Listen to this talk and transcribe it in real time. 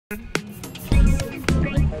You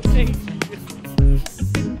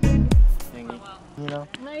know?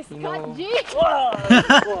 Nice cut, G!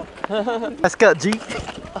 Let's cut, G.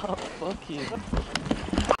 Oh, fuck you.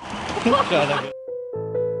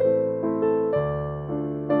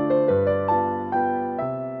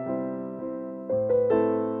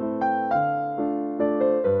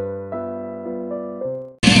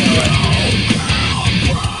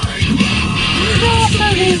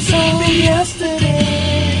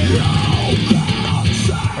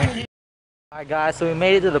 Alright guys, so we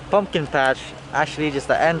made it to the pumpkin patch. Actually just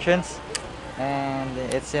the entrance. And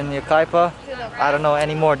it's in Yucaipa. I don't know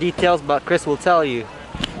any more details, but Chris will tell you.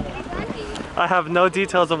 I have no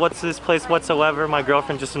details of what's this place whatsoever. My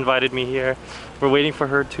girlfriend just invited me here. We're waiting for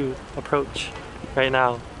her to approach right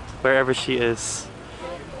now, wherever she is.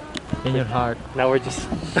 In your heart. Now we're just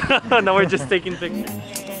now we're just taking pictures.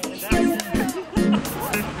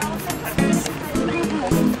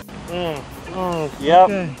 Yep.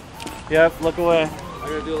 Okay. Yep, look away. I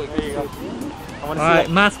gotta do it like this. I want to Alright,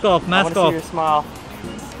 mask off, I mask want to see off. your smile.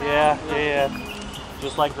 Yeah.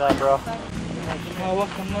 Just like that, bro.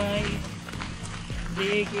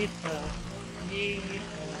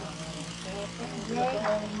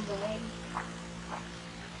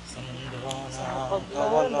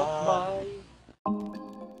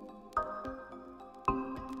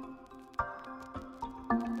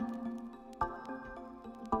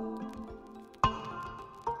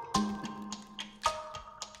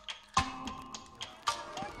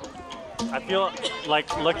 I feel like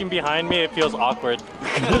looking behind me, it feels awkward.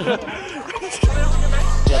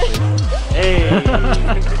 Hey!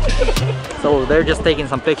 So they're just taking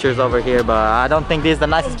some pictures over here, but I don't think this is the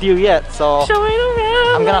nicest view yet. So Showing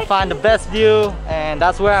around! I'm gonna find the best view, and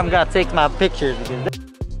that's where I'm gonna take my pictures.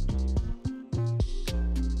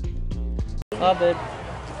 Love it.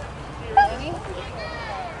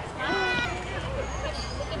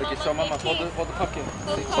 Look at show mama, hold the pumpkin.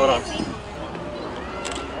 Hold on.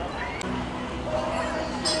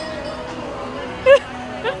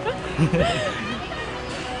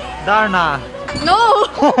 Darna. No!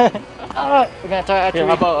 Alright, we're gonna try archery. Here,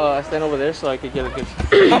 how about I stand over there so I could get a good...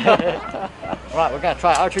 Right, we're gonna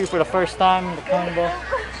try archery for the first time in the carnival.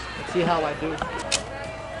 Let's see how I do.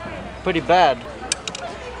 Pretty bad.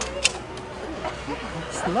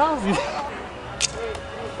 It's lousy.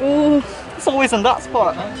 Ooh, It's always in that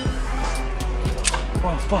spot.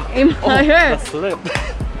 Oh fuck. aim higher! I slipped.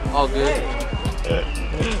 All good.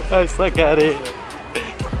 I suck at it.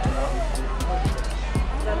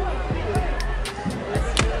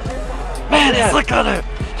 Man, I suck at it.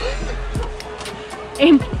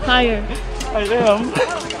 Aim higher. I am.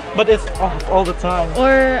 But it's off all the time.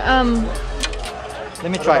 Or, Let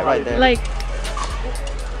me try it right there. like,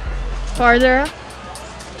 farther up.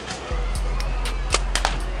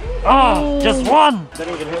 Oh, just one.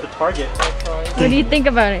 Didn't even hit the target. What do you think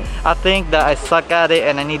about it? I think that I suck at it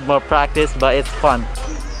and I need more practice, but it's fun.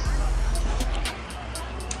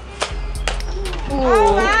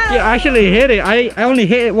 Yeah, I actually hit it. I only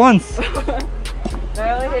hit it once. I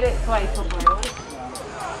only hit it twice.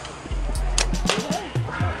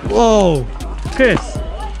 Whoa, Chris,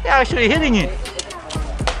 you're actually hitting it.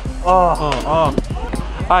 Oh.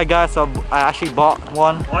 Alright guys, so I actually bought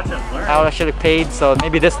one. Watch it, learn. I actually paid, so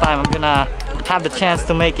maybe this time I'm gonna have the chance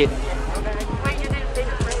to make it.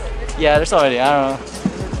 Yeah, there's already, I don't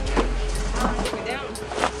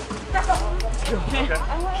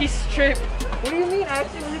know. He's stripped. What do you mean? I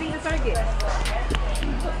actually was hitting the target.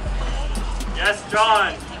 Yes,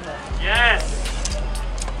 John. Yes.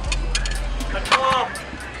 Let's go.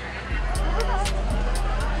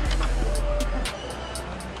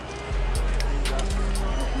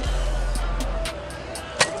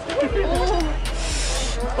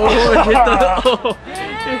 Oh, it hit the...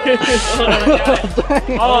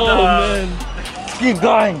 Oh, man. Keep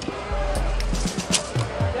going.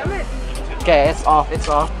 Okay, it's off, it's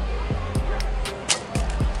off.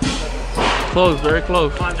 Close, very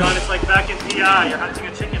close. Come on, John, it's like back in PI. You're hunting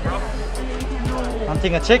a chicken, bro.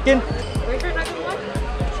 Hunting a chicken.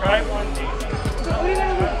 Try one,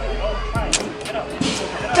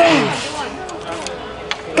 Daisy.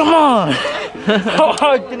 Come on! How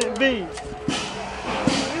hard can it be?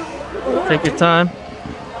 Take your time.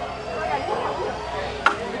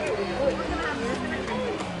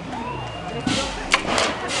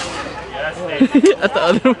 Yes, Daisy. At the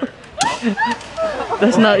other one.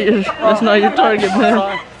 That's not your target,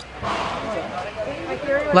 man.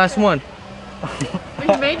 Last one. We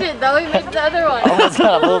made it though, we made the other one. Almost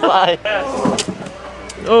got a bullseye.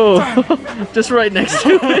 Oh, just right next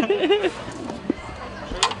to it.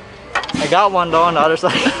 I got one though on the other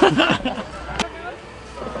side.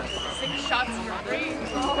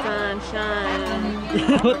 Sunshine.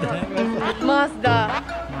 What the heck? Mazda.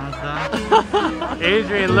 Mazda.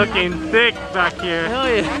 Adrian looking thick back here. Hell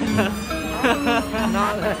yeah.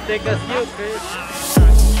 Not as thick as you, Chris.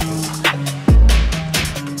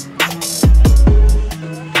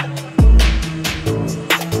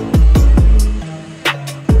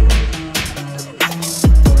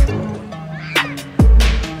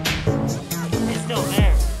 It's still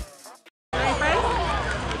there.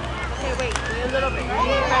 Okay, wait, wait a little bit.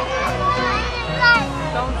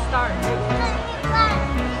 Don't start. Then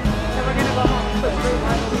we're gonna go home.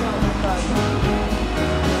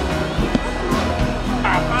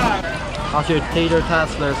 How's your tater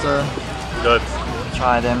tots there, sir? Good.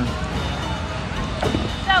 Try them.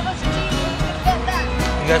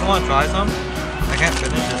 You guys want to try some? I can't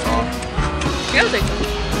finish this all. Yeah, I'll take some.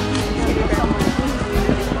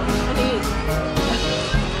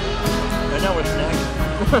 Right now we're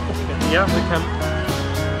snacking. Yeah, we can.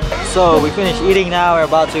 So we finished eating now. We're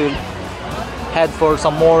about to head for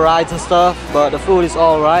some more rides and stuff. But the food is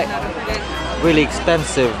all right. Really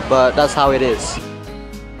expensive, but that's how it is.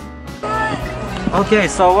 Okay,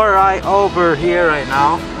 so we're right over here right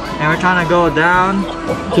now, and we're trying to go down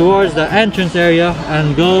towards the entrance area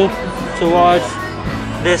and go towards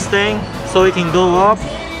this thing so we can go up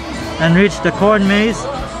and reach the corn maze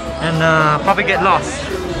and probably get lost.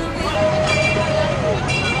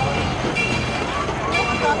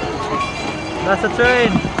 That's the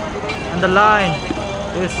train, and the line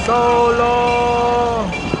is so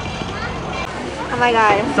long. Oh my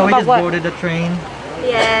god. So we About just what? boarded the train.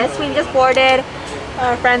 Yes, we just boarded.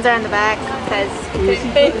 Our friends are in the back because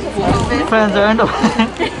Friends are in the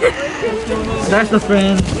There's the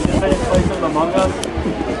friend.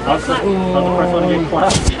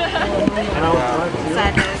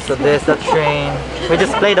 sadness. So there's the train. We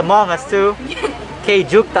just played Among Us too. Kay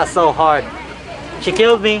juked us so hard. She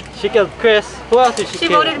killed me. She killed Chris. Who else did she She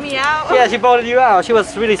kill? voted me out. Yeah, she voted you out. She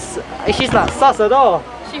was really. She's not sus at all.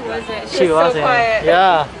 She wasn't. She was wasn't. so quiet.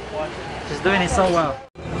 Yeah. She's doing it so well.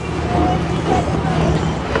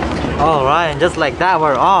 Alright, and just like that,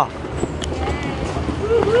 we're off.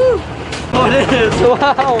 Oh, it is!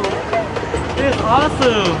 Wow! It's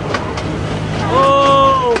awesome!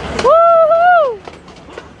 Oh! Woohoo!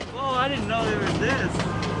 Oh, I didn't know there was this.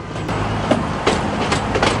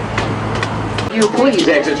 You please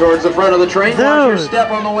exit towards the front of the train. Watch your Dude. step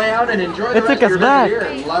on the way out and enjoy the It rest took of your us back. visit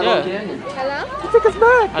here in Lavo Yeah. Canyon. It took us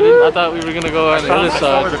back! I thought we were gonna go on the other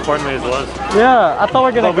side. Where the corn maze was. Yeah, I thought we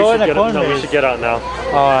were gonna go in the corner. No, we should get out now.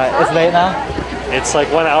 Alright, it's late now? It's like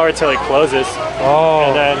 1 hour till it closes, Oh.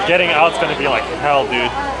 and then getting out's gonna be like hell, dude.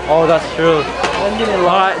 Oh, that's true.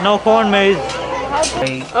 Alright, no corn maze.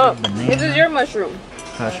 Oh, this is your mushroom.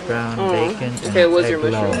 Hash brown, Oh. bacon, and Okay, what's your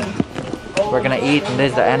egg mushroom? roll. We're gonna eat, and this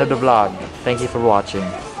is the end of the vlog. Thank you for watching.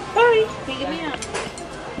 Sorry. Can you give me a...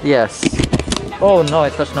 Yes. Oh no, I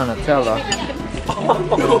touched on Nutella.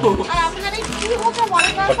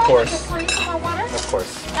 Of course. Of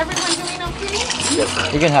course.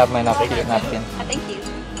 You can have my napkin. Thank you.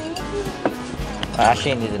 I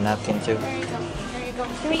actually need a napkin too.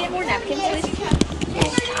 Can we get more napkins, please?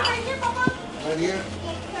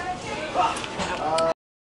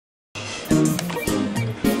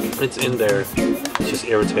 It's in there. It's just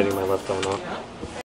irritating my left thumb now.